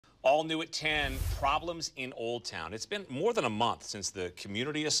All new at 10, problems in Old Town. It's been more than a month since the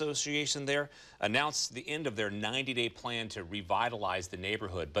community association there announced the end of their 90-day plan to revitalize the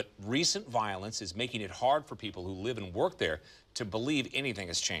neighborhood. But recent violence is making it hard for people who live and work there to believe anything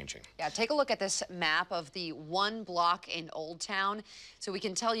is changing. Yeah, take a look at this map of the one block in Old Town. So we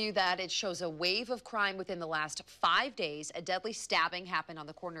can tell you that it shows a wave of crime within the last 5 days. A deadly stabbing happened on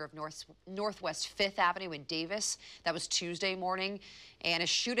the corner of Northwest 5th Avenue in Davis. That was Tuesday morning. And a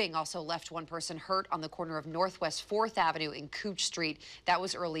shooting also left one person hurt on the corner of Northwest 4th Avenue in Cooch Street. That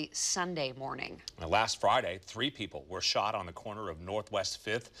was early Sunday morning. Now, last Friday, 3 people were shot on the corner of Northwest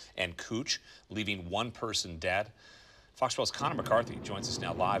 5th and Cooch, leaving one person dead. Fox 12's Connor McCarthy joins us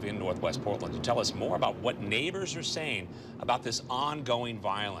now live in Northwest Portland to tell us more about what neighbors are saying about this ongoing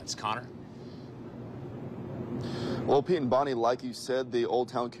violence. Connor? Well, Pete and Bonnie, like you said, the Old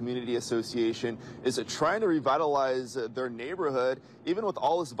Town Community Association is trying to revitalize their neighborhood, even with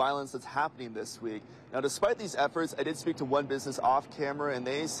all this violence that's happening this week. Now, despite these efforts, I did speak to one business off camera, and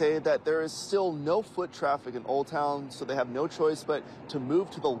they say that there is still no foot traffic in Old Town, so they have no choice but to move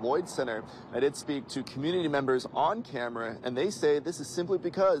to the Lloyd Center. I did speak to community members on camera, and they say this is simply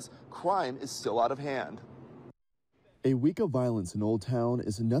because crime is still out of hand. A week of violence in Old Town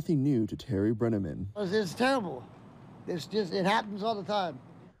is nothing new to Terry Brenneman. It's terrible. It happens all the time.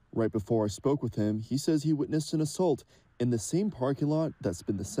 Right before I spoke with him, he says he witnessed an assault in the same parking lot that's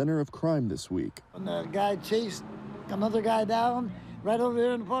been the center of crime this week. And the guy chased another guy down right over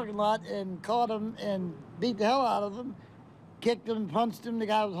there in the parking lot and caught him and beat the hell out of him. Kicked him, punched him, the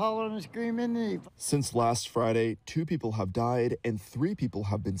guy was hollering and screaming. Since last Friday, 2 people have died and 3 people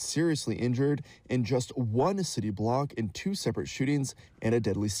have been seriously injured in just one city block in 2 separate shootings and a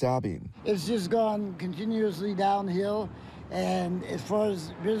deadly stabbing. It's just gone continuously downhill, and as far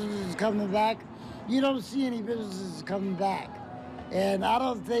as businesses coming back, you don't see any businesses coming back. And I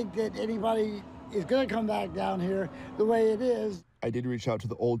don't think that anybody is going to come back down here the way it is. I did reach out to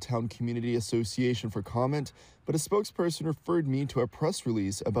the Old Town Community Association for comment, but a spokesperson referred me to a press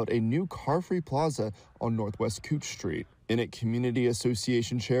release about a new car-free plaza on Northwest Cooch Street. In it, Community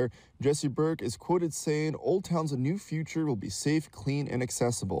Association Chair Jesse Burke is quoted saying Old Town's new future will be safe, clean, and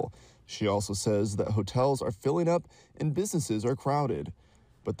accessible. She also says that hotels are filling up and businesses are crowded.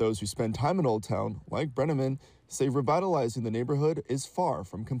 But those who spend time in Old Town, like Brenneman, say revitalizing the neighborhood is far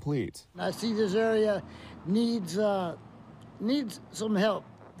from complete. I see this area needs some help.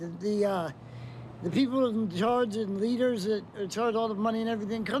 The people in charge and leaders that are in charge of all the money and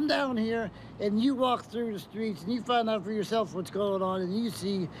everything come down here and you walk through the streets and you find out for yourself what's going on and you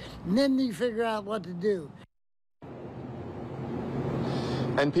see, and then you figure out what to do.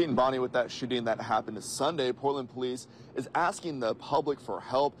 And Pete and Bonnie, with that shooting that happened Sunday, Portland police is asking the public for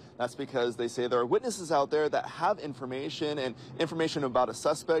help. That's because they say there are witnesses out there that have information about a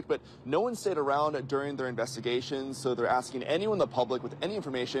suspect, but no one stayed around during their investigation, so they're asking anyone in the public with any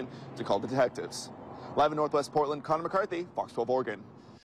information to call the detectives. Live in Northwest Portland, Connor McCarthy, Fox 12 Oregon.